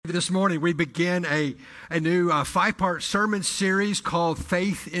This morning we begin a new five-part sermon series called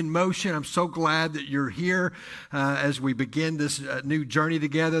Faith in Motion. I'm so glad that you're here as we begin this new journey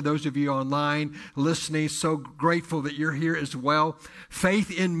together. Those of you online listening, so grateful that you're here as well.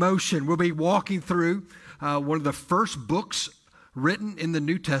 Faith in Motion. We'll be walking through one of the first books written in the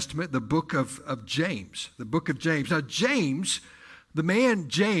New Testament, the book of James. The book of James. Now James, the man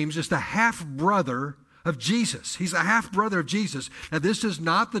James, is the half-brother of Jesus. He's a half-brother of Jesus. Now, this is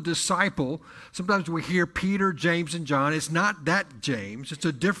not the disciple. Sometimes we hear Peter, James, and John. It's not that James. It's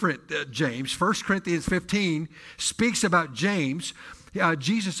a different James. 1 Corinthians 15 speaks about James.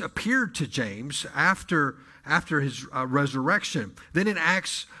 Jesus appeared to James after his resurrection. Then in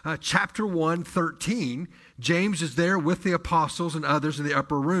Acts chapter 1, 13, James is there with the apostles and others in the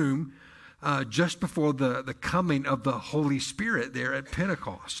upper room just before the coming of the Holy Spirit there at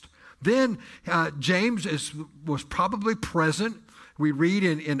Pentecost. Then James was probably present. We read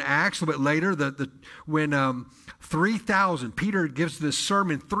in Acts a little bit later that when 3,000, Peter gives this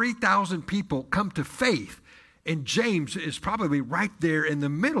sermon, 3,000 people come to faith, and James is probably right there in the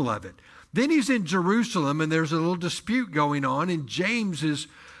middle of it. Then he's in Jerusalem, and there's a little dispute going on, and James is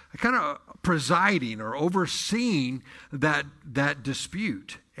kind of presiding or overseeing that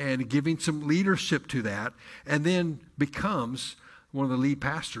dispute and giving some leadership to that, and then becomes one of the lead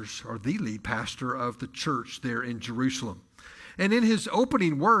pastors, or the lead pastor of the church there in Jerusalem. And in his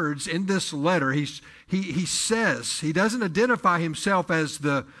opening words in this letter, he says, he doesn't identify himself as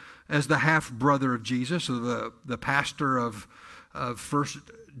the half-brother of Jesus, or the pastor of First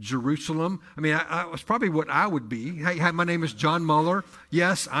Jerusalem. I mean, I was probably what I would be. Hey, my name is John Mueller.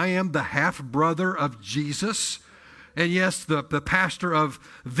 Yes, I am the half-brother of Jesus. And yes, the pastor of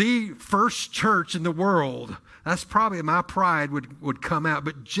the first church in the world. That's probably my pride would come out.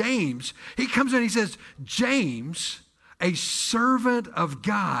 But James, he comes in, he says, James, a servant of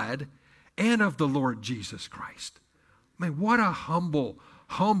God and of the Lord Jesus Christ. I mean, what a humble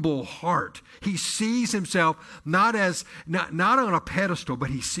heart. He sees himself not on a pedestal, but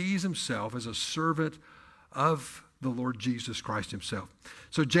he sees himself as a servant of the Lord Jesus Christ himself.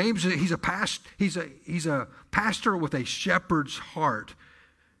 So James, he's a pastor with a shepherd's heart.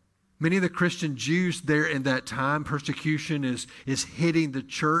 Many of the Christian Jews there in that time, persecution is hitting the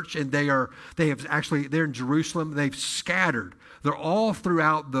church, and they're in Jerusalem. They've scattered. They're all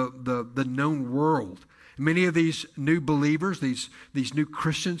throughout the known world. Many of these new believers, these new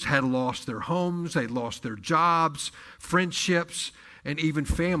Christians, had lost their homes, they lost their jobs, friendships, and even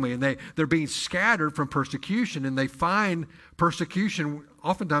family. And they're being scattered from persecution, and they find persecution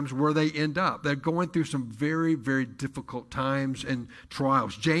oftentimes where they end up. They're going through some very, very difficult times and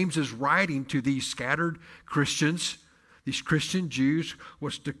trials. James is writing to these scattered Christians, these Christian Jews,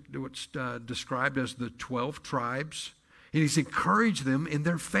 what's described as the 12 tribes. And he's encouraged them in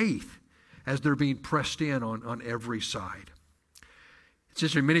their faith as they're being pressed in on every side. It's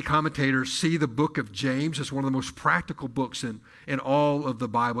interesting, many commentators see the book of James as one of the most practical books in all of the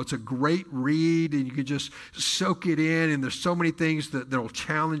Bible. It's a great read, and you can just soak it in, and there's so many things that will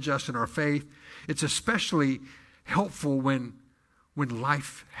challenge us in our faith. It's especially helpful when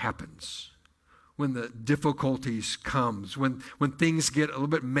life happens, when the difficulties comes, when things get a little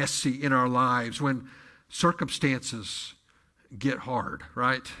bit messy in our lives, when circumstances get hard,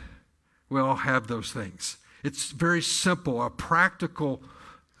 right? We all have those things. It's very simple, a practical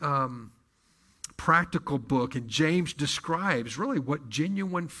book. And James describes really what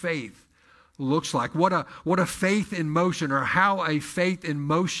genuine faith looks like, what a faith in motion, or how a faith in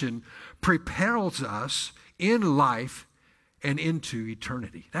motion propels us in life and into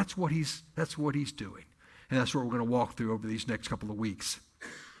eternity. That's what he's doing. And that's what we're going to walk through over these next couple of weeks.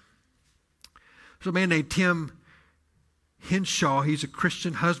 There's a man named Tim Henshaw. He's a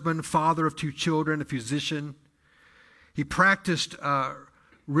Christian husband, father of 2 children, a physician. He practiced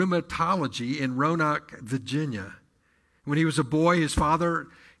rheumatology in Roanoke, Virginia. When he was a boy, his father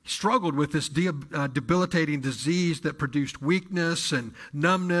struggled with this debilitating disease that produced weakness and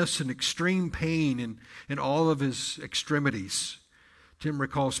numbness and extreme pain in all of his extremities. Tim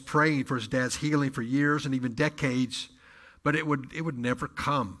recalls praying for his dad's healing for years and even decades, but it would never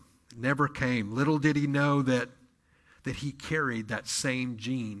come. It never came. Little did he know that he carried that same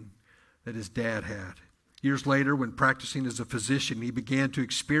gene that his dad had. Years later, when practicing as a physician, he began to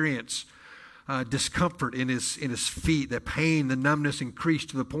experience discomfort in his feet. The pain, the numbness increased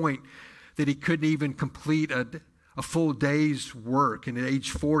to the point that he couldn't even complete a full day's work. And at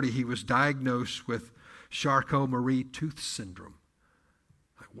age 40, he was diagnosed with Charcot-Marie Tooth syndrome.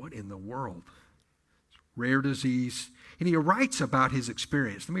 Like, what in the world? Rare disease. And he writes about his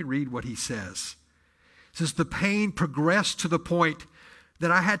experience. Let me read what he says. It says, the pain progressed to the point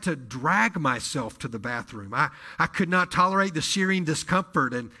that I had to drag myself to the bathroom. I could not tolerate the searing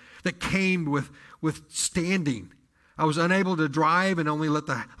discomfort that came with standing. I was unable to drive and only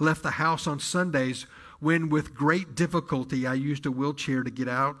left the house on Sundays when with great difficulty I used a wheelchair to get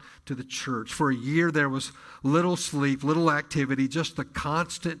out to the church. For a year there was little sleep, little activity, just the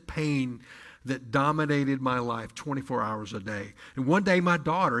constant pain that dominated my life 24 hours a day. And one day my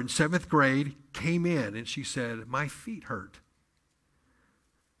daughter in 7th grade came in and she said, "My feet hurt."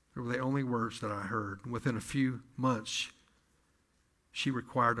 They were the only words that I heard. And within a few months, she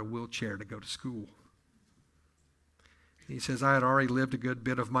required a wheelchair to go to school. He says, I had already lived a good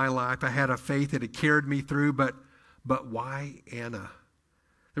bit of my life. I had a faith that had carried me through, but why Anna?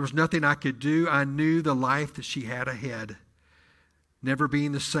 There was nothing I could do. I knew the life that she had ahead. Never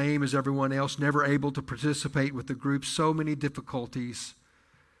being the same as everyone else, never able to participate with the group, so many difficulties,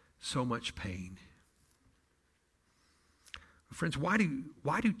 so much pain. Friends, why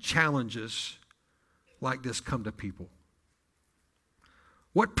do challenges like this come to people?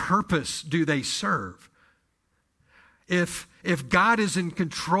 What purpose do they serve? If God is in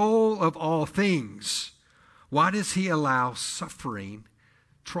control of all things, why does He allow suffering,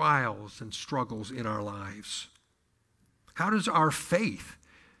 trials, and struggles in our lives? How does our faith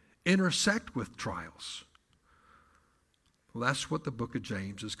intersect with trials? Well, that's what the book of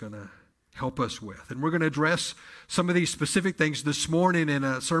James is going to help us with. And we're going to address some of these specific things this morning in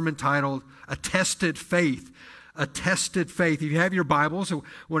a sermon titled, A Tested Faith. A tested faith. If you have your Bibles, I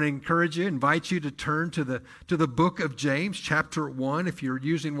want to invite you to turn to the book of James, chapter 1. If you're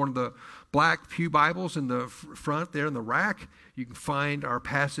using one of the black pew Bibles in the front there in the rack, you can find our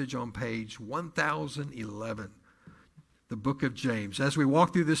passage on page 1011, the book of James. As we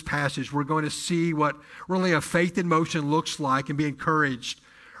walk through this passage, we're going to see what really a faith in motion looks like and be encouraged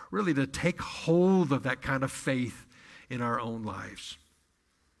really to take hold of that kind of faith in our own lives.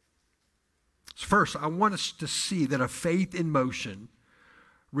 First, I want us to see that a faith in motion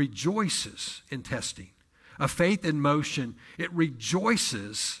rejoices in testing. A faith in motion, it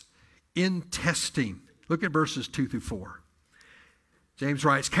rejoices in testing. Look at verses 2 through 4. James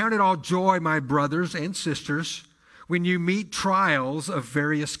writes, "Count it all joy, my brothers and sisters, when you meet trials of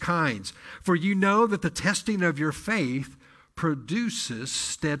various kinds. For you know that the testing of your faith produces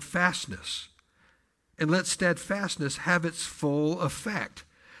steadfastness. And let steadfastness have its full effect,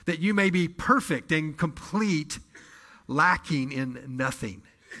 that you may be perfect and complete, lacking in nothing."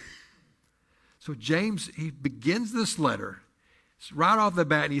 So James, he begins this letter right off the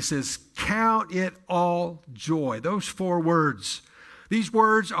bat and he says, count it all joy. Those 4 words. These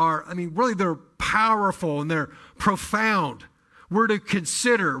words are, really they're powerful and they're profound. We're to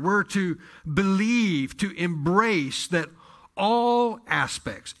consider, we're to believe, to embrace that all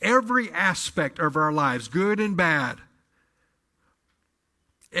aspects, every aspect of our lives, good and bad,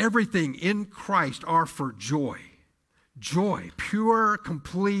 everything in Christ are for joy. Joy, pure,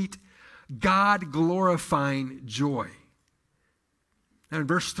 complete, God-glorifying joy. Now in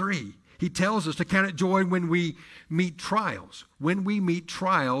verse 3, he tells us to count it joy when we meet trials. When we meet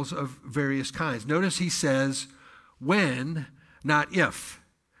trials of various kinds. Notice he says, when, not if.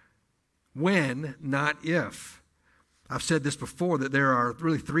 When, not if. I've said this before, that there are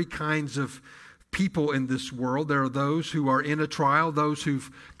really 3 kinds of people in this world. There are those who are in a trial, those who've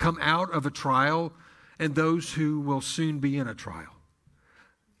come out of a trial, and those who will soon be in a trial.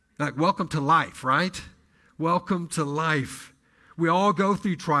 Like, welcome to life, right? Welcome to life. We all go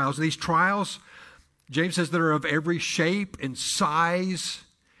through trials. These trials, James says, that are of every shape and size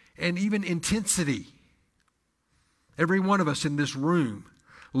and even intensity. Every one of us in this room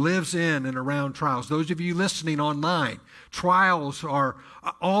lives in and around trials. Those of you listening online, trials are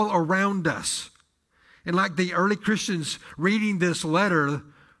all around us. And like the early Christians reading this letter,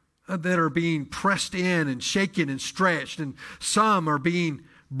 that are being pressed in and shaken and stretched, and some are being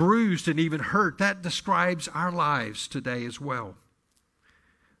bruised and even hurt, that describes our lives today as well.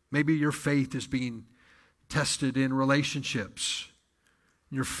 Maybe your faith is being tested in relationships,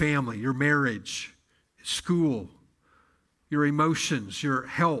 your family, your marriage, school, your emotions, your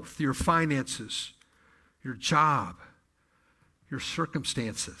health, your finances, your job, your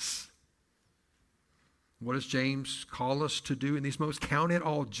circumstances. What does James call us to do in these moments? Count it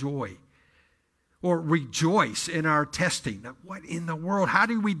all joy, or rejoice in our testing. Now, what in the world? How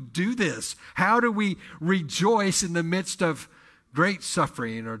do we do this? How do we rejoice in the midst of great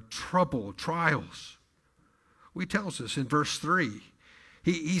suffering or trouble, trials? He tells us in verse 3.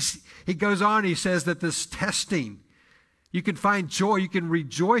 He goes on, he says that this testing, you can find joy, you can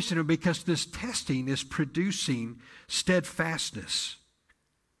rejoice in it because this testing is producing steadfastness.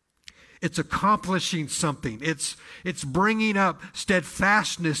 It's accomplishing something. It's bringing up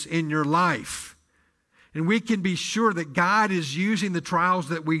steadfastness in your life. And we can be sure that God is using the trials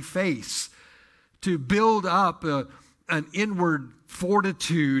that we face to build up an inward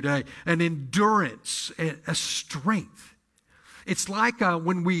fortitude, an endurance, a strength. It's like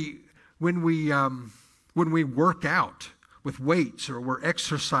when we work out with weights or we're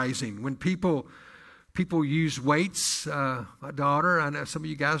exercising. When people use weights, my daughter, I know some of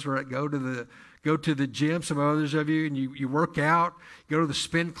you guys go to the gym, some others of you, and you work out, go to the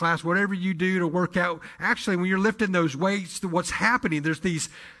spin class, whatever you do to work out. Actually, when you're lifting those weights, what's happening, there's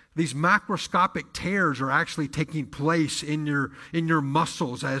these microscopic tears are actually taking place in your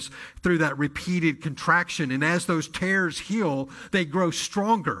muscles as through that repeated contraction. And as those tears heal, they grow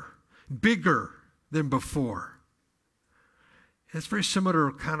stronger, bigger than before. It's very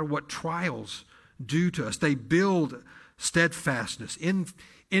similar to kind of what trials do to us. They build steadfastness,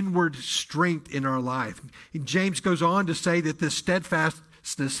 inward strength in our life. And James goes on to say that this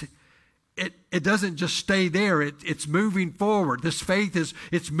steadfastness, it doesn't just stay there. It's moving forward. This faith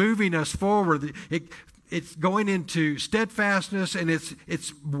it's moving us forward. It's going into steadfastness, and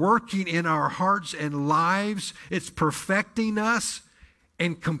it's working in our hearts and lives. It's perfecting us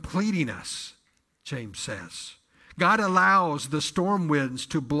and completing us, James says. God allows the storm winds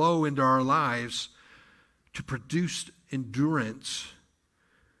to blow into our lives to produce endurance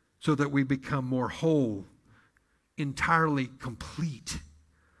so that we become more whole, entirely complete,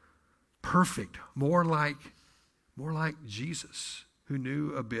 perfect, more like Jesus, who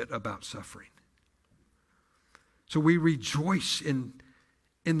knew a bit about suffering. So we rejoice in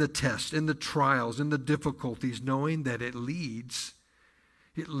the test, in the trials, in the difficulties, knowing that it leads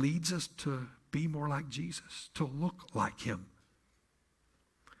us to be more like Jesus, to look like him.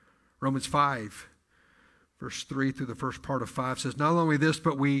 Romans 5, verse 3 through the first part of 5 says, not only this,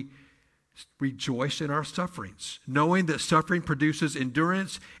 but we rejoice in our sufferings, knowing that suffering produces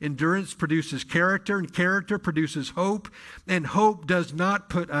endurance, endurance produces character, and character produces hope, and hope does not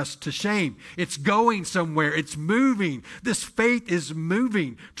put us to shame. It's going somewhere. It's moving. This faith is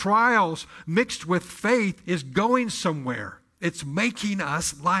moving. Trials mixed with faith is going somewhere. It's making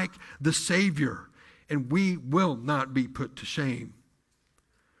us like the Savior, and we will not be put to shame.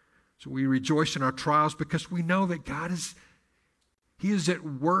 So we rejoice in our trials because we know that He is at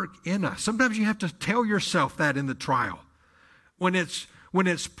work in us. Sometimes you have to tell yourself that in the trial. When it's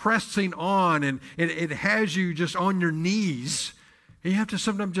pressing on and it has you just on your knees, you have to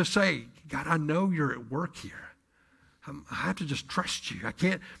sometimes just say, God, I know you're at work here. I have to just trust you.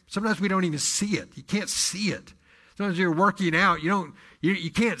 Sometimes we don't even see it. You can't see it. Sometimes you're working out,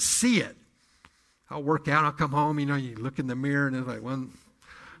 you can't see it. I'll work out, I'll come home, you look in the mirror and it's like, well,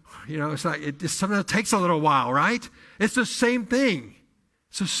 it's like it sometimes takes a little while, right? It's the same thing.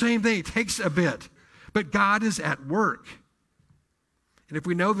 It's the same thing. It takes a bit. But God is at work. And if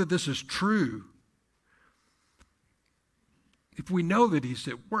we know that this is true, if we know that He's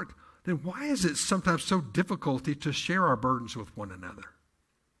at work, then why is it sometimes so difficult to share our burdens with one another?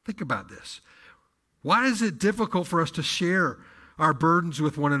 Think about this. Why is it difficult for us to share our burdens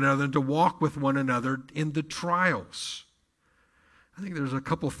with one another and to walk with one another in the trials? I think there's a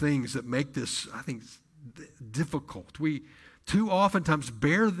couple things that make this, difficult. We too oftentimes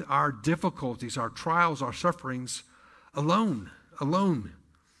bear our difficulties, our trials, our sufferings alone. Well,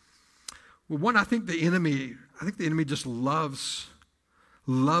 one, I think the enemy just loves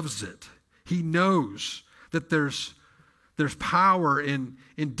it. He knows that there's power in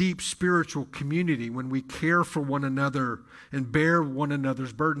deep spiritual community when we care for one another and bear one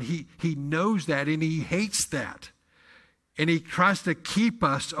another's burden. He knows that, and he hates that. And he tries to keep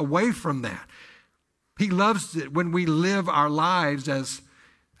us away from that. He loves it when we live our lives as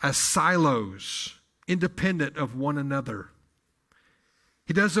silos, independent of one another.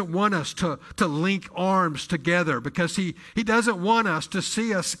 He doesn't want us to link arms together because he doesn't want us to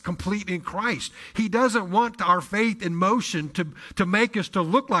see us complete in Christ. He doesn't want our faith in motion to make us to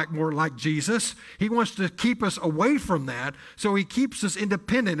look more like Jesus. He wants to keep us away from that, so he keeps us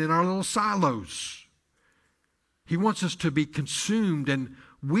independent in our little silos. He wants us to be consumed and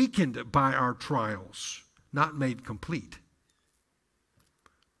weakened by our trials, not made complete.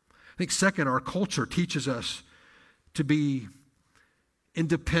 I think second, our culture teaches us to be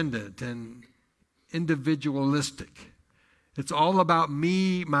independent and individualistic. It's all about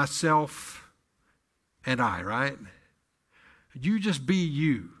me, myself, and I, right? You just be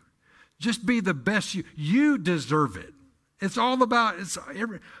you. Just be the best you. You deserve it. It's all about,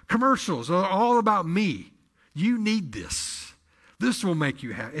 commercials are all about me. You need this. This will make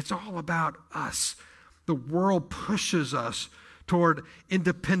you happy. It's all about us. The world pushes us toward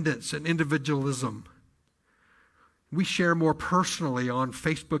independence and individualism. We share more personally on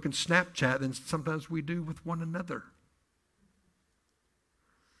Facebook and Snapchat than sometimes we do with one another.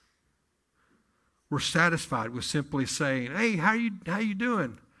 We're satisfied with simply saying, "Hey, how you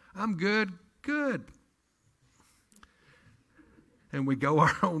doing?" "I'm good." "Good." And we go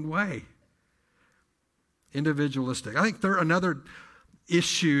our own way. Individualistic. I think another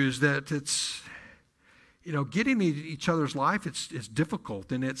issue is that it's, getting in each other's life, it's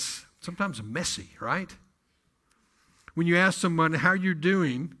difficult and it's sometimes messy, right? When you ask someone how you're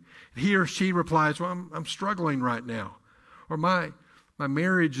doing, he or she replies, "Well, I'm struggling right now," or my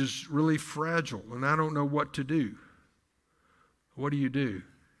marriage is really fragile and I don't know what to do. What do?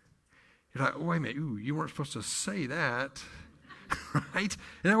 You're like, "Wait a minute, you weren't supposed to say that," right?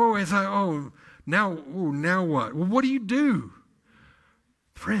 And it's like, now what? Well, what do you do?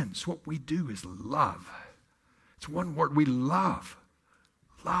 Friends, what we do is love. It's one word. We love.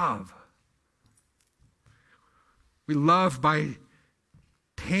 Love. We love by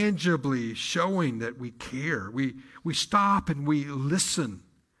tangibly showing that we care. We stop and we listen.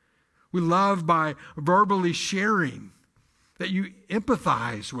 We love by verbally sharing that you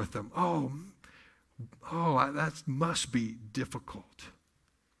empathize with them. That must be difficult.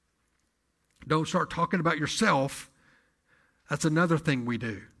 Don't start talking about yourself. That's another thing we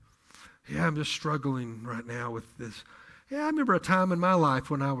do. "Yeah, I'm just struggling right now with this. Yeah, I remember a time in my life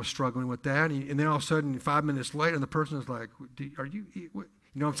when I was struggling with that." And then all of a sudden, 5 minutes later, the person is like, "Are you, what?"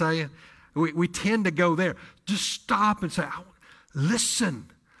 You know what I'm saying? We tend to go there. Just stop and say, listen.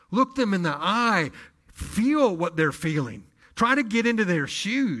 Look them in the eye. Feel what they're feeling. Try to get into their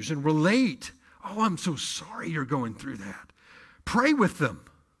shoes and relate. "I'm so sorry you're going through that." Pray with them.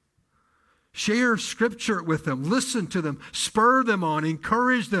 Share scripture with them. Listen to them. Spur them on.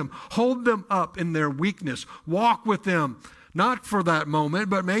 Encourage them. Hold them up in their weakness. Walk with them. Not for that moment,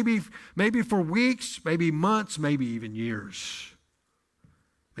 but maybe for weeks, maybe months, maybe even years.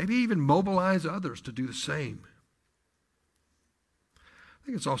 Maybe even mobilize others to do the same. I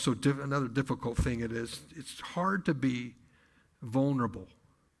think it's also another difficult thing. It's hard to be vulnerable.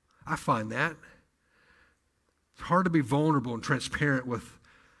 I find that. It's hard to be vulnerable and transparent with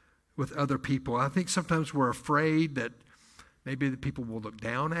other people. I think sometimes we're afraid that maybe the people will look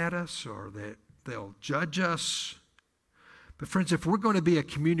down at us or that they'll judge us. But friends, if we're going to be a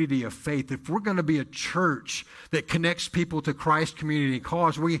community of faith, if we're going to be a church that connects people to Christ's community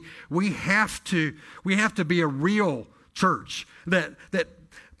cause, we have to be a real church that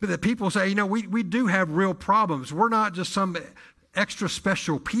people say, we do have real problems. We're not just some extra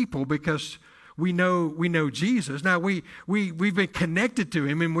special people because we know Jesus. Now, we've been connected to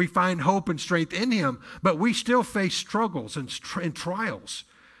him and we find hope and strength in him, but we still face struggles and trials.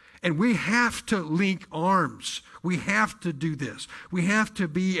 And we have to link arms. We have to do this. We have to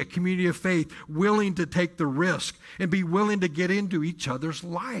be a community of faith, willing to take the risk and be willing to get into each other's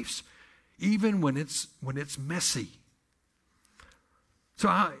lives, even when it's messy.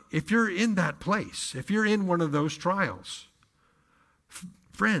 So if you're in that place, if you're in one of those trials,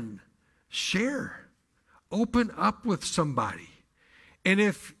 friend, share. Open up with somebody. And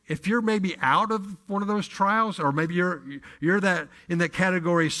if you're maybe out of one of those trials, or maybe you're that in that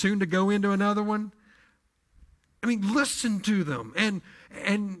category soon to go into another one, listen to them and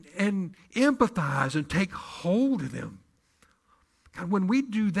empathize and take hold of them. God, when we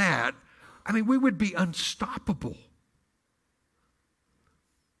do that, we would be unstoppable.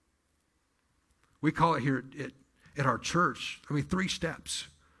 We call it here at our church, 3 steps.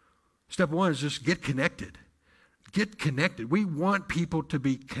 Step 1 is just get connected. Get connected. We want people to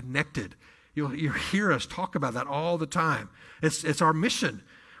be connected. You'll hear us talk about that all the time. It's our mission.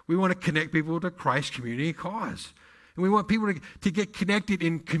 We want to connect people to Christ's community cause. And we want people to get connected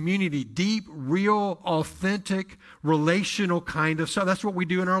in community, deep, real, authentic, relational kind of stuff. That's what we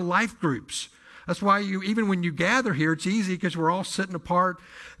do in our life groups. That's why even when you gather here, it's easy because we're all sitting apart.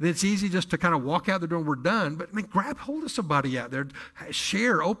 Then it's easy just to kind of walk out the door and we're done. But grab hold of somebody out there.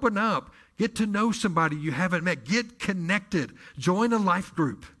 Share, open up. Get to know somebody you haven't met. Get connected. Join a life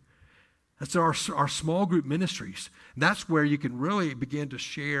group. That's our small group ministries. And that's where you can really begin to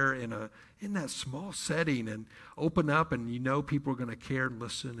share in that small setting and open up, and people are going to care and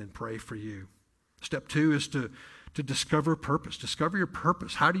listen and pray for you. Step 2 is to discover purpose. Discover your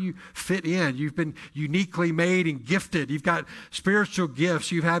purpose. How do you fit in? You've been uniquely made and gifted. You've got spiritual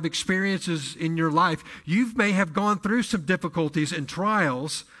gifts. You have experiences in your life. You may have gone through some difficulties and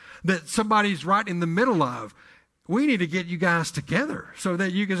trials that somebody's right in the middle of. We need to get you guys together so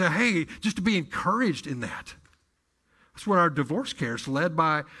that you can say, hey, just to be encouraged in that. That's what our divorce care is led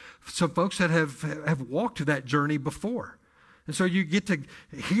by some folks that have walked that journey before. And so you get to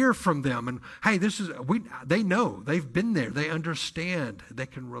hear from them. And, hey, they know. They've been there. They understand. They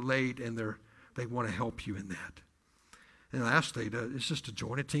can relate, and they want to help you in that. And lastly, it's just to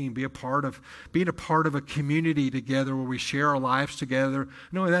join a team, being a part of a community together where we share our lives together.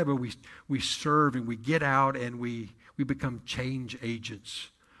 Not only that, but we serve and we get out and we become change agents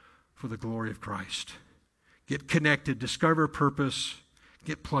for the glory of Christ. Get connected, discover purpose,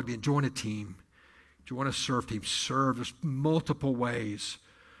 get plugged in, join a team. Join a serve team, serve. There's multiple ways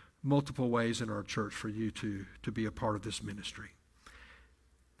in our church for you to be a part of this ministry.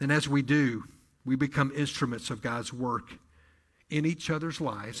 And as we do, we become instruments of God's work in each other's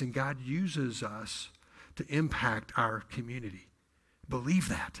lives, and God uses us to impact our community. Believe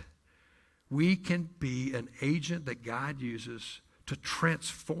that. We can be an agent that God uses to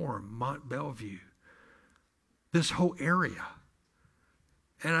transform Mont Bellevue, this whole area,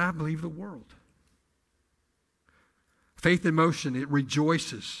 and I believe the world. Faith in motion, it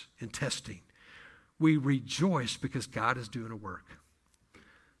rejoices in testing. We rejoice because God is doing a work.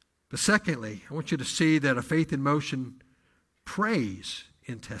 But secondly, I want you to see that a faith in motion prays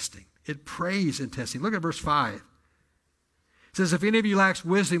in testing. It prays in testing. Look at verse 5. It says, if any of you lacks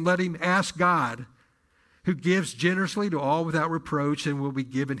wisdom, let him ask God, who gives generously to all without reproach, and will be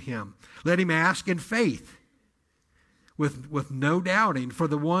given him. Let him ask in faith, with no doubting. For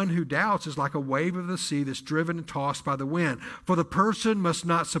the one who doubts is like a wave of the sea that's driven and tossed by the wind. For the person must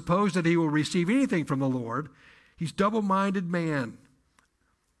not suppose that he will receive anything from the Lord. He's double-minded man,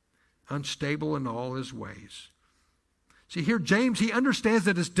 unstable in all his ways. See, here James, he understands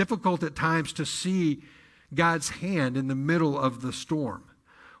that it's difficult at times to see God's hand in the middle of the storm.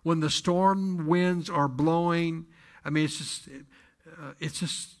 When the storm winds are blowing, I mean, it's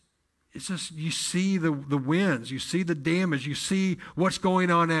just you see the winds, you see the damage, you see what's going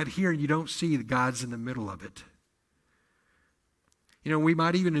on out here, and you don't see that God's in the middle of it. You know, we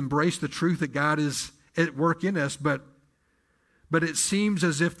might even embrace the truth that God is at work in us, but it seems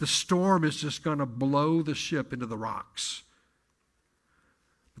as if the storm is just going to blow the ship into the rocks.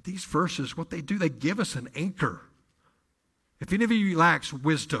 But these verses, what they do, they give us an anchor. If any of you lacks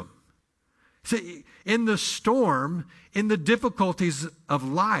wisdom, see, in the storm, in the difficulties of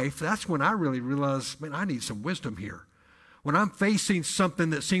life, that's when I really realize, man, I need some wisdom here. When I'm facing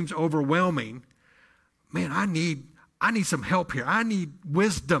something that seems overwhelming, man, I need some help here. I need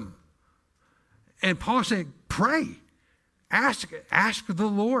wisdom. And Paul's saying, pray. Ask the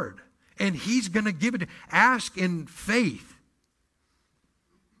Lord, and he's going to give it. Ask in faith.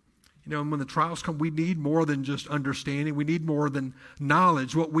 You know, when the trials come, we need more than just understanding. We need more than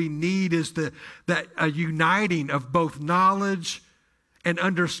knowledge. What we need is a uniting of both knowledge and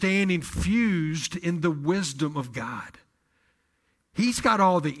understanding fused in the wisdom of God. He's got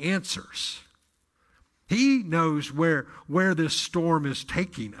all the answers. He knows where this storm is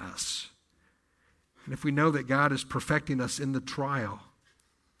taking us. And if we know that God is perfecting us in the trial,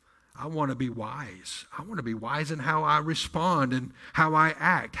 I want to be wise. I want to be wise in how I respond and how I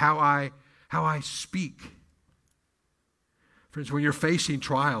act, how I speak. Friends, when you're facing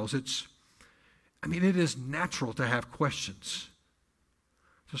trials, it is natural to have questions.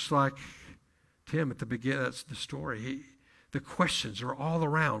 Just like Tim at the beginning, that's the story. The questions are all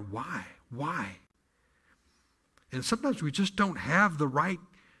around. Why? Why? And sometimes we just don't have the right,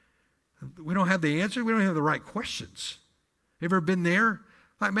 we don't have the answer. We don't have the right questions. You ever been there?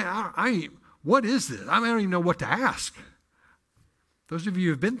 Like, man, what is this? I don't even know what to ask. Those of you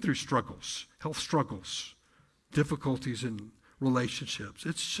who have been through struggles, health struggles, difficulties in relationships,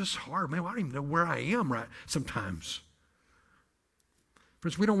 it's just hard. Man, I don't even know where I am right sometimes.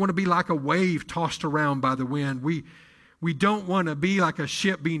 Friends, we don't want to be like a wave tossed around by the wind. We don't want to be like a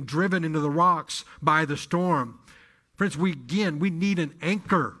ship being driven into the rocks by the storm. Friends, we need an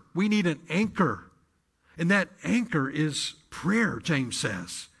anchor. We need an anchor. And that anchor is prayer, James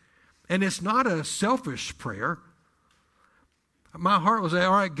says. And it's not a selfish prayer. My heart was,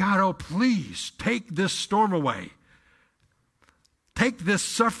 all right, God, oh, please take this storm away. Take this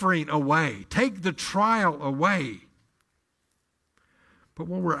suffering away. Take the trial away. But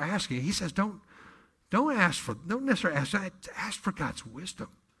when we're asking, he says, don't necessarily ask for God's wisdom.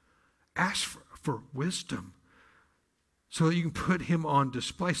 Ask for wisdom so that you can put him on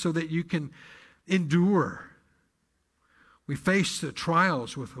display, so that you can endure. We face the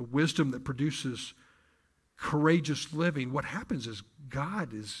trials with a wisdom that produces courageous living. What happens is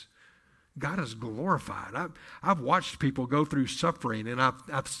God is glorified. I've watched people go through suffering, and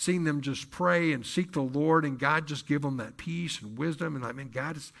I've seen them just pray and seek the Lord, and God just give them that peace and wisdom. And I mean,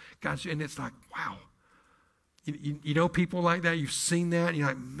 God's, and it's like, wow. You know people like that? You've seen that, and you're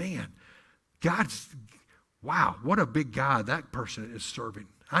like, man, wow, what a big God that person is serving.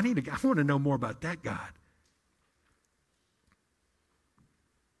 I want to know more about that God.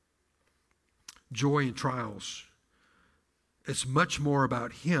 Joy in trials. It's much more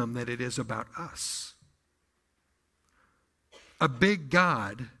about him than it is about us. A big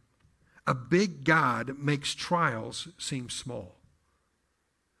God makes trials seem small.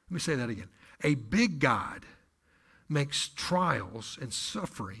 Let me say that again. A big God makes trials and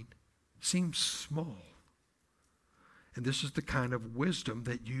suffering seem small. And this is the kind of wisdom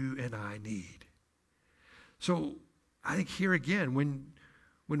that you and I need. So I think here again,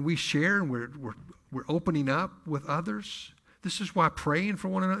 when we share and we're opening up with others, this is why praying for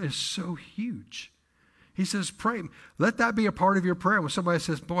one another is so huge. He says, pray. Let that be a part of your prayer. When somebody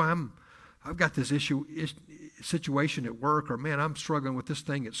says, boy, I've got this situation at work, or man, I'm struggling with this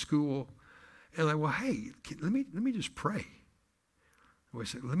thing at school. And like, well, hey, let me just pray. And we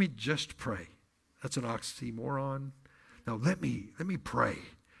say, let me just pray. That's an oxymoron. No, let me pray.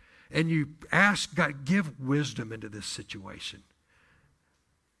 And you ask God, give wisdom into this situation.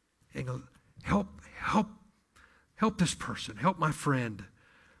 And go, help this person, help my friend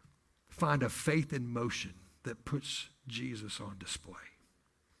find a faith in motion that puts Jesus on display.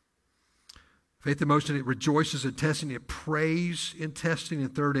 Faith in motion, it rejoices in testing, it prays in testing,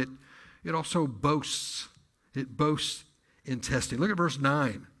 and third, it also boasts. It boasts in testing. Look at verse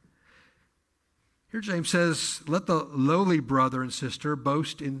 9. Here James says, let the lowly brother and sister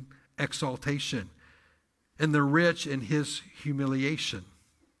boast in exaltation, and the rich in his humiliation.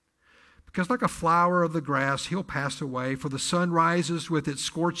 Because like a flower of the grass, he'll pass away, for the sun rises with its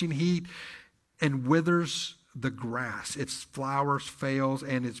scorching heat and withers the grass. Its flowers fails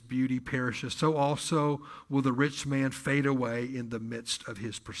and its beauty perishes. So also will the rich man fade away in the midst of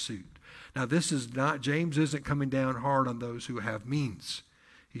his pursuit. Now James isn't coming down hard on those who have means.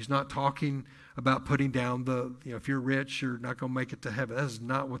 He's not talking about putting down if you're rich, you're not going to make it to heaven. That is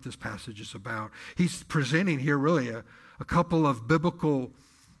not what this passage is about. He's presenting here really a couple of biblical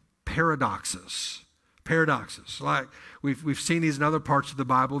paradoxes. Like we've seen these in other parts of the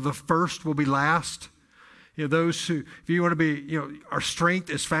Bible. The first will be last. Those who, if you want to be, our strength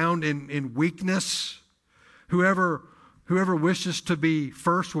is found in weakness. Whoever wishes to be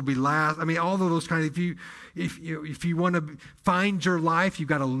first will be last. I mean, all of those kinds. If you want to find your life, you've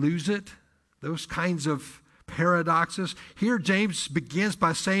got to lose it. Those kinds of paradoxes. Here, James begins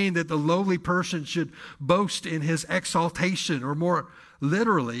by saying that the lowly person should boast in his exaltation, or more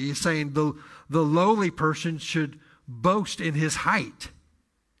literally, he's saying the lowly person should boast in his height.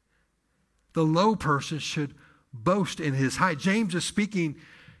 The low person should boast in his height. James is speaking,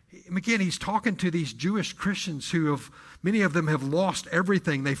 again, he's talking to these Jewish Christians many of them have lost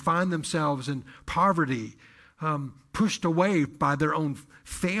everything. They find themselves in poverty, pushed away by their own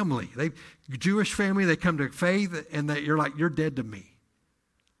family. Jewish family, they come to faith and you're dead to me.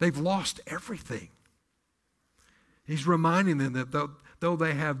 They've lost everything. He's reminding them that though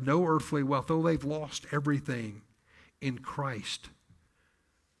they have no earthly wealth, though they've lost everything in Christ,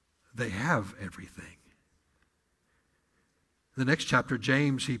 they have everything. The next chapter,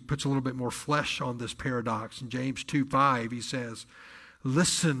 James, he puts a little bit more flesh on this paradox. In James 2:5, he says,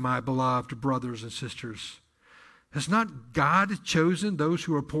 listen, my beloved brothers and sisters. Has not God chosen those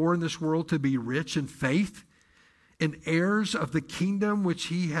who are poor in this world to be rich in faith and heirs of the kingdom which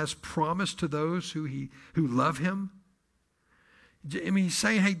he has promised to those who love him? I mean, he's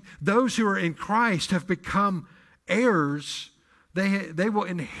saying, hey, those who are in Christ have become heirs. They will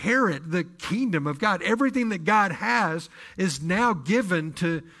inherit the kingdom of God. Everything that God has is now given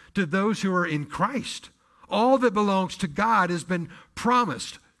to those who are in Christ. All that belongs to God has been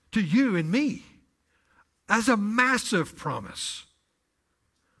promised to you and me. That's a massive promise.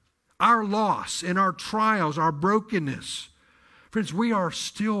 Our loss and our trials, our brokenness. Friends,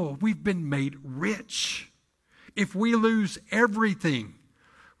 we've been made rich. If we lose everything,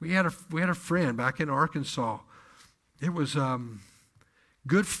 we had a friend back in Arkansas. It was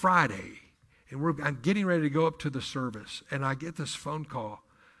Good Friday, and I'm getting ready to go up to the service, and I get this phone call.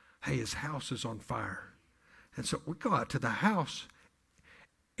 Hey, his house is on fire. And so we go out to the house,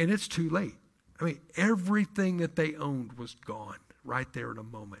 and it's too late. I mean, everything that they owned was gone right there in a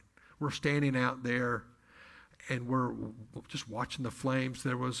moment. We're standing out there, and we're just watching the flames.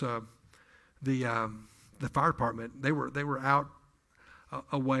 There was the fire department. They were out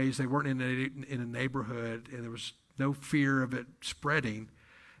a ways. They weren't in a neighborhood, and there was no fear of it spreading.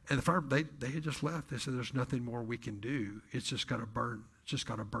 And the fire, they had just left. They said, there's nothing more we can do. It's just got to burn. It's just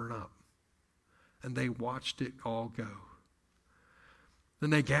got to burn up. And they watched it all go. Then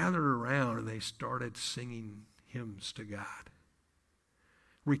they gathered around and they started singing hymns to God,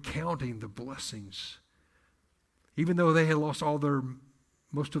 recounting the blessings Even though they had lost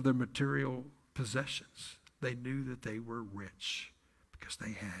most of their material possessions, they knew that they were rich because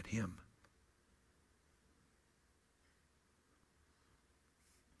they had him.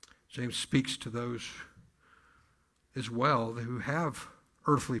 James speaks to those as well who have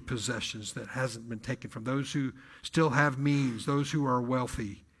earthly possessions that hasn't been taken from, those who still have means, those who are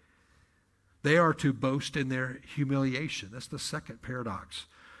wealthy. They are to boast in their humiliation. That's the second paradox.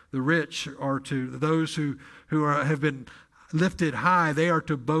 The rich are to those who have been lifted high, they are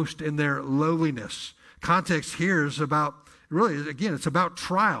to boast in their lowliness. Context here is about, really, again, it's about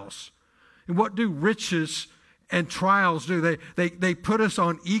trials. And what do riches and trials do? They put us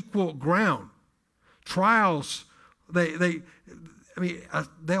on equal ground. Trials, they'll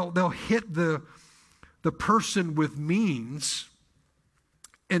hit the person with means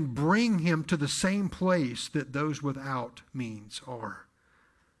and bring him to the same place that those without means are.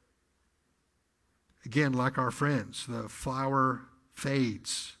 Again, like our friends, the flower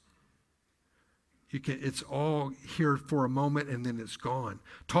fades. It's all here for a moment and then it's gone.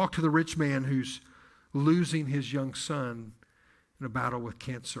 Talk to the rich man who's losing his young son in a battle with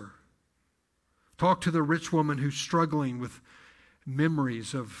cancer. Talk to the rich woman who's struggling with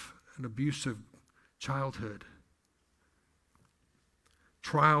memories of an abusive childhood.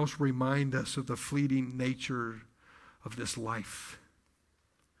 Trials remind us of the fleeting nature of this life.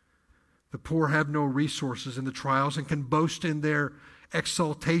 The poor have no resources in the trials and can boast in their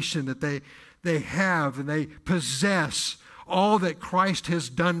exaltation that they have and they possess all that Christ has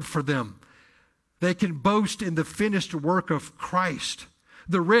done for them. They can boast in the finished work of Christ.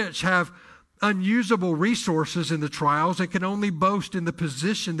 The rich have unusable resources in the trials and can only boast in the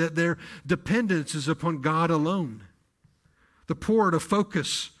position that their dependence is upon God alone. The poor are to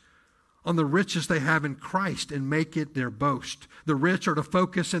focus on the riches they have in Christ and make it their boast. The rich are to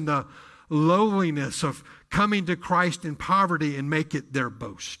focus in the lowliness of coming to Christ in poverty and make it their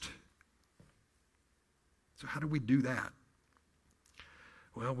boast. So how do we do that?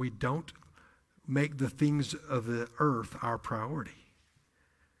 Well, we don't make the things of the earth our priority.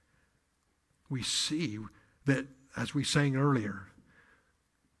 We see that, as we sang earlier,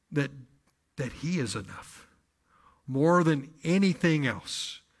 that he is enough. More than anything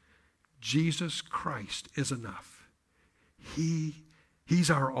else, Jesus Christ is enough. He's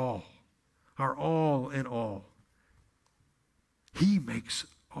our all in all. He makes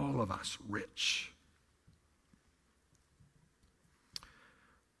all of us rich. I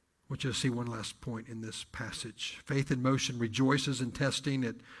want you to see one last point in this passage. Faith in motion rejoices in testing.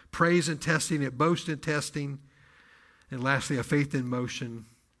 It prays in testing. It boasts in testing. And lastly, a faith in motion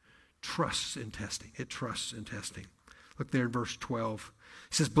trusts in testing. It trusts in testing. Look there in verse 12.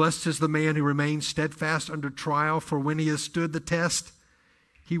 It says, "Blessed is the man who remains steadfast under trial, for when he has stood the test,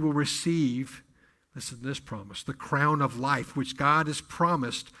 he will receive," listen to this promise, "the crown of life, which God has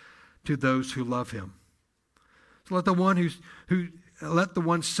promised to those who love him." So let the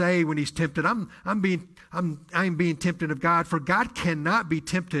one say when he's tempted, I'm being tempted of God, for God cannot be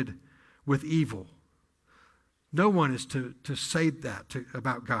tempted with evil. No one is to say that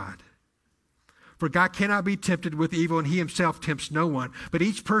about God. For God cannot be tempted with evil, and he himself tempts no one. But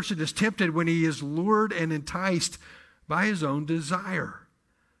each person is tempted when he is lured and enticed by his own desire.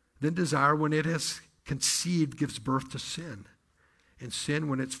 Then desire, when it has conceived, gives birth to sin. And sin,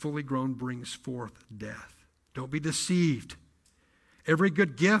 when it's fully grown, brings forth death. Don't be deceived. Every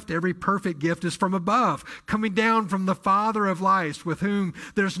good gift, every perfect gift is from above, coming down from the Father of lights, with whom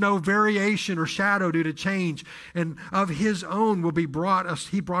there's no variation or shadow due to change. And of his own he brought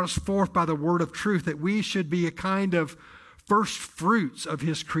us forth by the word of truth, that we should be a kind of first fruits of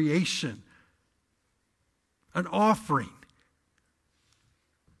his creation, an offering.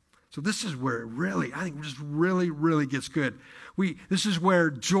 So this is where I think just really gets good. This is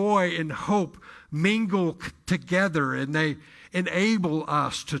where joy and hope mingle together, and they enable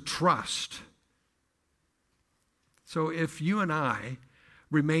us to trust. So if you and I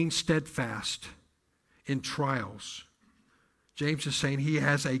remain steadfast in trials, James is saying he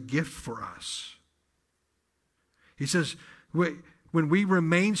has a gift for us. He says, when we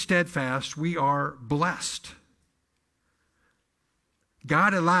remain steadfast, we are blessed.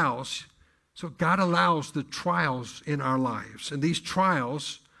 God allows the trials in our lives. And these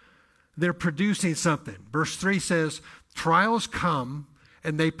trials, they're producing something. Verse 3 says, trials come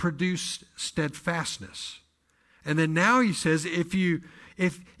and they produce steadfastness. And then now he says, if you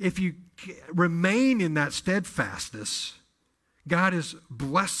remain in that steadfastness, God is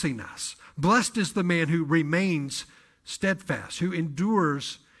blessing us. Blessed is the man who remains steadfast, who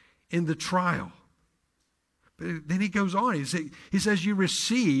endures in the trial. But then he goes on. He says, you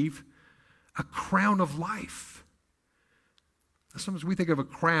receive a crown of life. Sometimes we think of a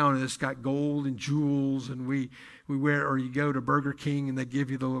crown and it's got gold and jewels, and we wear, or you go to Burger King and they give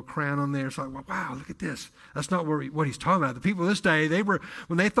you the little crown on there. It's like, wow, look at this. That's not what he's talking about. The people this day,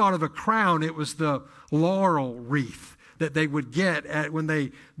 when they thought of a crown, it was the laurel wreath that they would get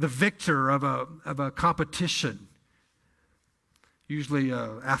the victor of a competition, usually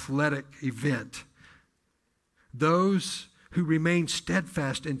an athletic event. Those who remain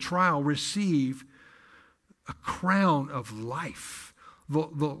steadfast in trial receive a crown of life, the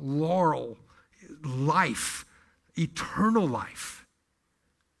laurel life, eternal life.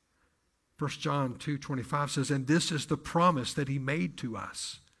 1 John 2:25 says, and this is the promise that he made to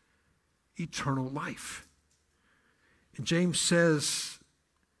us, eternal life. And James says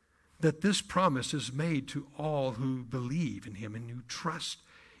that this promise is made to all who believe in him and who trust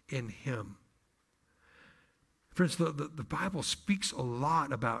in him. Friends, the Bible speaks a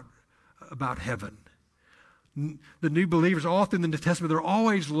lot about heaven. The new believers all through the New Testament, they're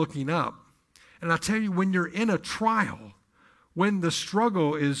always looking up. And I tell you, when you're in a trial, when the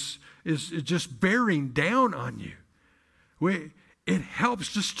struggle is just bearing down on you, it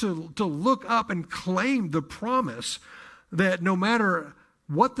helps just to look up and claim the promise that no matter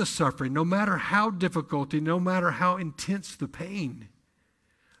what the suffering, no matter how difficult, no matter how intense the pain,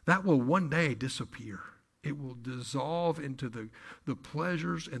 that will one day disappear. It will dissolve into the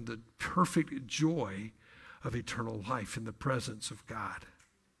pleasures and the perfect joy of eternal life in the presence of God.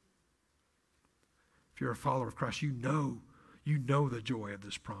 If you're a follower of Christ, you know the joy of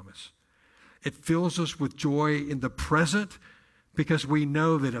this promise. It fills us with joy in the present because we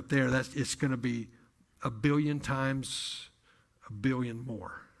know that up there it's going to be 1,000,000,000 times 1,000,000,000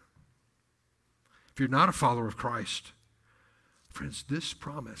 more. If you're not a follower of Christ, friends, this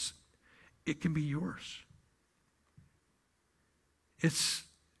promise, it can be yours. It's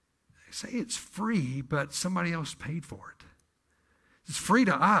free, but somebody else paid for it. It's free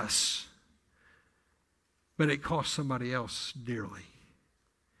to us, but it costs somebody else dearly.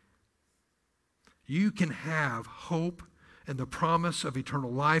 You can have hope and the promise of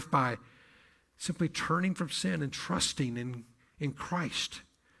eternal life by simply turning from sin and trusting in Christ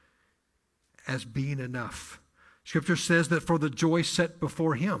as being enough. Scripture says that for the joy set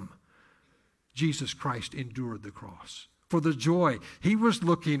before him, Jesus Christ endured the cross. For the joy, he was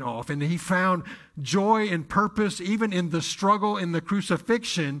looking off, and he found joy and purpose even in the struggle, in the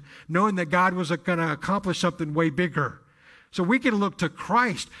crucifixion, knowing that God was going to accomplish something way bigger. So we can look to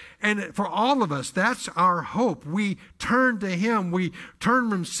Christ, and for all of us, that's our hope. We turn to him, we turn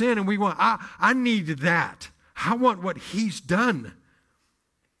from sin, and we want, I need that. I want what he's done.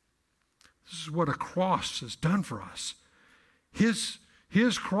 This is what a cross has done for us. His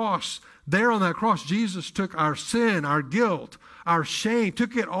cross, there on that cross, Jesus took our sin, our guilt, our shame,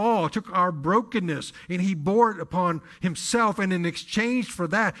 took it all, took our brokenness, and he bore it upon himself. And in exchange for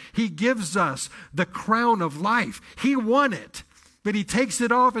that, he gives us the crown of life. He won it, but he takes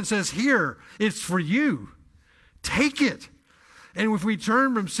it off and says, here, it's for you. Take it. And if we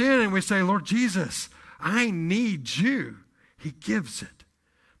turn from sin and we say, Lord Jesus, I need you, he gives it.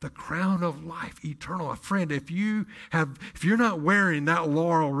 The crown of life, eternal. Friend, if you're not wearing that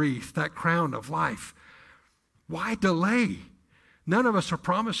laurel wreath, that crown of life, why delay? None of us are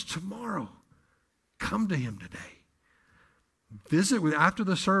promised tomorrow. Come to him today. Visit after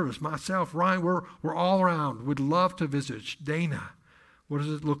the service. Myself, Ryan, we're all around. We'd love to visit. Dana, what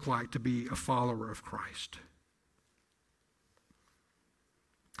does it look like to be a follower of Christ?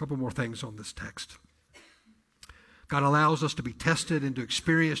 A couple more things on this text. God allows us to be tested and to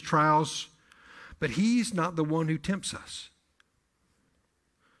experience trials, but he's not the one who tempts us.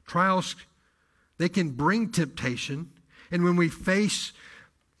 Trials, they can bring temptation, and when we face,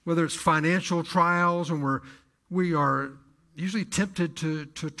 whether it's financial trials, and we are usually tempted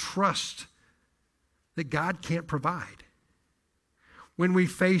to trust that God can't provide. When we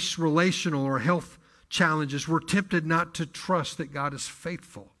face relational or health challenges, we're tempted not to trust that God is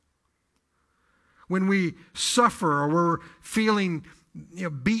faithful. When we suffer or we're feeling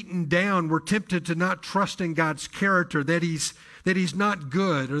beaten down, we're tempted to not trust in God's character, that he's not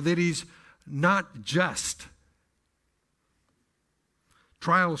good or that he's not just.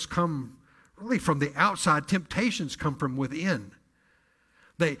 Trials come really from the outside. Temptations come from within.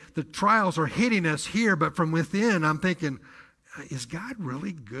 The trials are hitting us here, but from within, I'm thinking, is God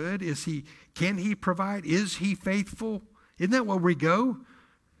really good? Can he provide? Is he faithful? Isn't that where we go?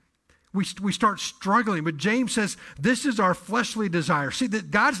 We start struggling, but James says this is our fleshly desire. See, that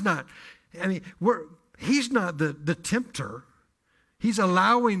God's not, he's not the tempter. He's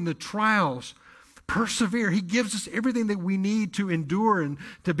allowing the trials persevere. He gives us everything that we need to endure and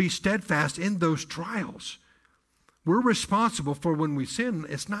to be steadfast in those trials. We're responsible for when we sin.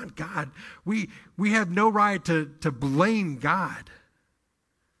 It's not God. We have no right to blame God.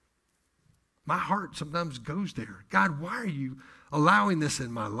 My heart sometimes goes there. God, why are you allowing this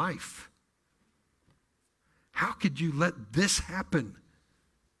in my life? How could you let this happen?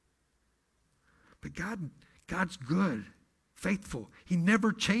 But God's good, faithful. He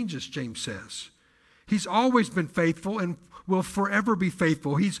never changes, James says. He's always been faithful and will forever be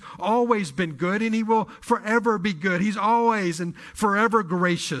faithful. He's always been good and he will forever be good. He's always and forever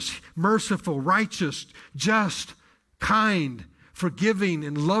gracious, merciful, righteous, just, kind, forgiving,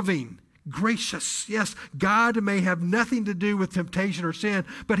 and loving. Gracious. Yes, God may have nothing to do with temptation or sin,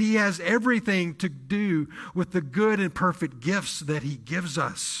 but he has everything to do with the good and perfect gifts that he gives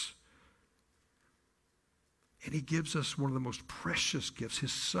us. And he gives us one of the most precious gifts,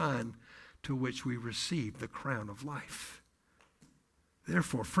 his Son, to which we receive the crown of life.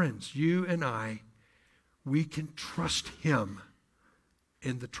 Therefore, friends, you and I, we can trust him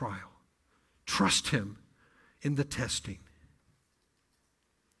in the trial. Trust him in the testing.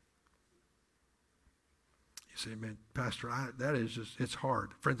 You say, man, Pastor, that is just, it's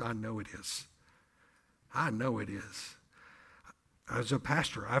hard. Friends, I know it is. I know it is. As a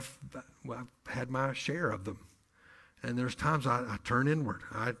pastor, I've had my share of them. And there's times I turn inward.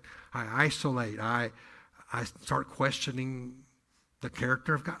 I isolate. I start questioning the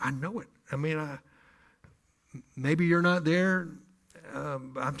character of God. I know it. I mean, maybe you're not there.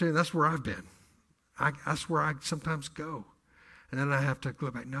 I'm telling you, that's where I've been. That's where I sometimes go. And then I have to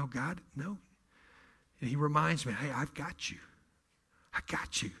go back. No, God, no. And he reminds me, hey, I've got you. I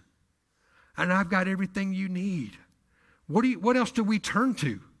got you. And I've got everything you need. What else do we turn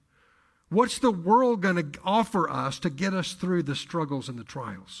to? What's the world going to offer us to get us through the struggles and the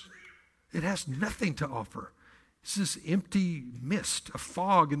trials? It has nothing to offer. It's this empty mist, a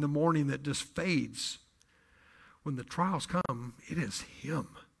fog in the morning that just fades. When the trials come, it is him.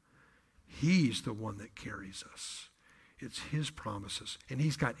 He's the one that carries us. It's his promises. And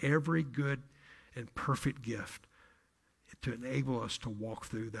he's got every good and perfect gift to enable us to walk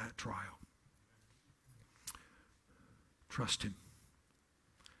through that trial. Trust him.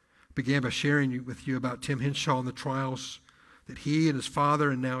 Began by sharing with you about Tim Henshaw and the trials that he and his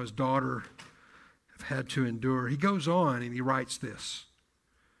father and now his daughter have had to endure. He goes on and he writes this.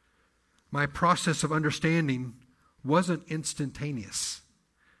 My process of understanding wasn't instantaneous.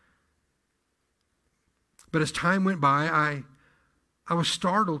 But as time went by, I was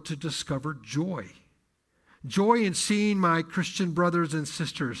startled to discover joy. Joy in seeing my Christian brothers and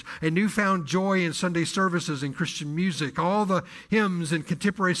sisters, a newfound joy in Sunday services and Christian music, all the hymns and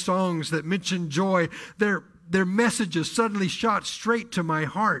contemporary songs that mention joy, their messages suddenly shot straight to my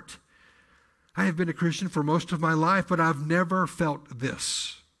heart. I have been a Christian for most of my life, but I've never felt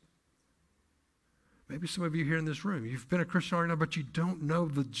this. Maybe some of you here in this room, you've been a Christian all your life, but you don't know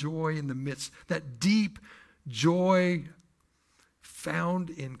the joy in the midst, that deep joy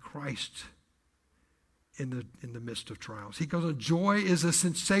found in Christ. In the midst of trials. He goes on, joy is a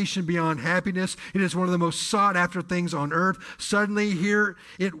sensation beyond happiness. It is one of the most sought after things on earth. Suddenly here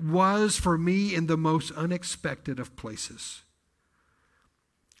it was for me in the most unexpected of places.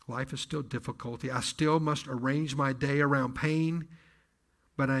 Life is still difficulty. I still must arrange my day around pain,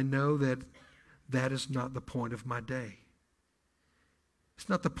 but I know that is not the point of my day. It's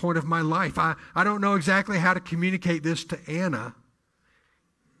not the point of my life. I don't know exactly how to communicate this to Anna.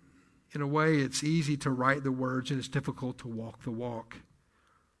 In a way, it's easy to write the words and it's difficult to walk the walk.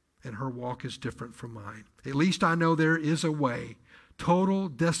 And her walk is different from mine. At least I know there is a way. Total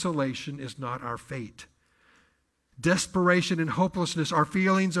desolation is not our fate. Desperation and hopelessness are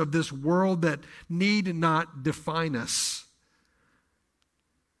feelings of this world that need not define us.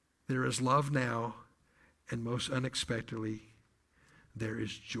 There is love now, and most unexpectedly, there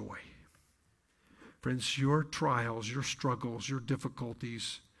is joy. Friends, your trials, your struggles, your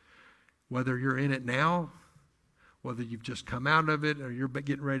difficulties, whether you're in it now, whether you've just come out of it, or you're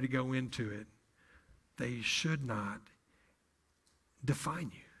getting ready to go into it, they should not define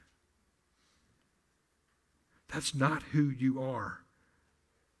you. That's not who you are.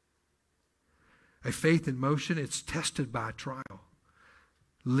 A faith in motion, it's tested by trial.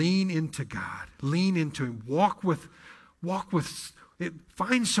 Lean into God. Lean into him. Walk with it.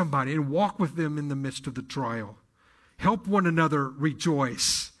 Find somebody and walk with them in the midst of the trial. Help one another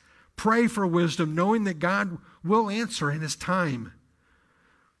rejoice. Pray for wisdom, knowing that God will answer in his time.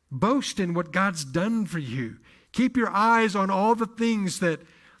 Boast in what God's done for you. Keep your eyes on all the things that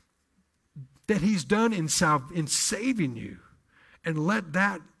he's done in saving you. And let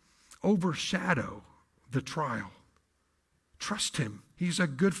that overshadow the trial. Trust him. He's a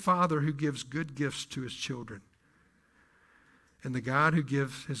good father who gives good gifts to his children. And the God who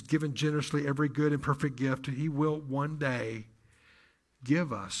has given generously every good and perfect gift, he will one day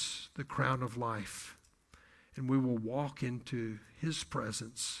give us the crown of life. And we will walk into his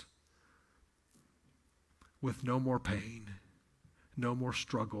presence with no more pain, no more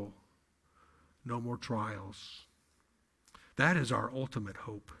struggle, no more trials. That is our ultimate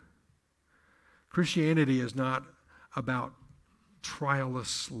hope. Christianity is not about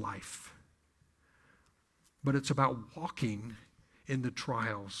trialless life, but it's about walking in the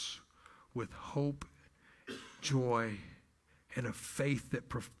trials with hope, joy, and a faith that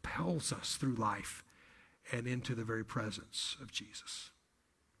propels us through life and into the very presence of Jesus.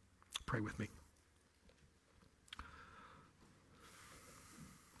 Pray with me.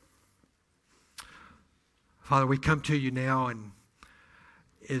 Father, we come to you now, and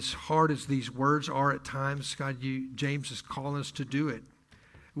as hard as these words are at times, God, James is calling us to do it.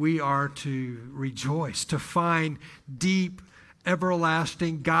 We are to rejoice, to find deep,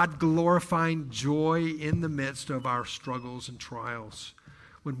 everlasting, God-glorifying joy in the midst of our struggles and trials.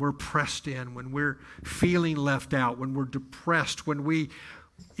 When we're pressed in, when we're feeling left out, when we're depressed, when we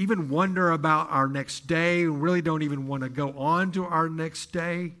even wonder about our next day, and really don't even want to go on to our next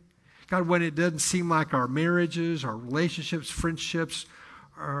day. God, when it doesn't seem like our marriages, our relationships, friendships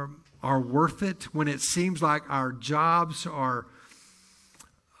are worth it, when it seems like our jobs are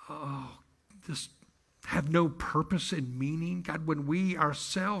just have no purpose and meaning. God, when we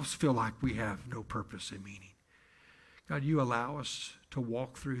ourselves feel like we have no purpose and meaning. God, you allow us to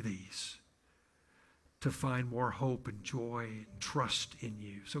walk through these, to find more hope and joy and trust in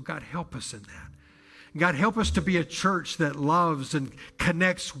you. So God, help us in that. God, help us to be a church that loves and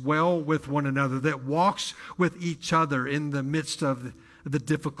connects well with one another, that walks with each other in the midst of the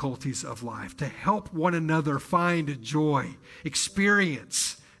difficulties of life, to help one another find joy,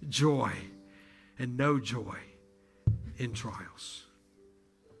 experience joy, and know joy in trials.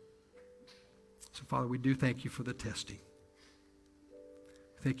 So, Father, we do thank you for the testing.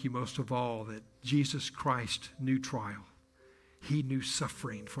 Thank you most of all that Jesus Christ knew trial. He knew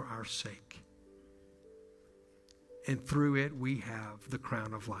suffering for our sake. And through it, we have the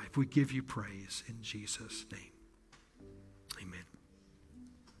crown of life. We give you praise in Jesus' name.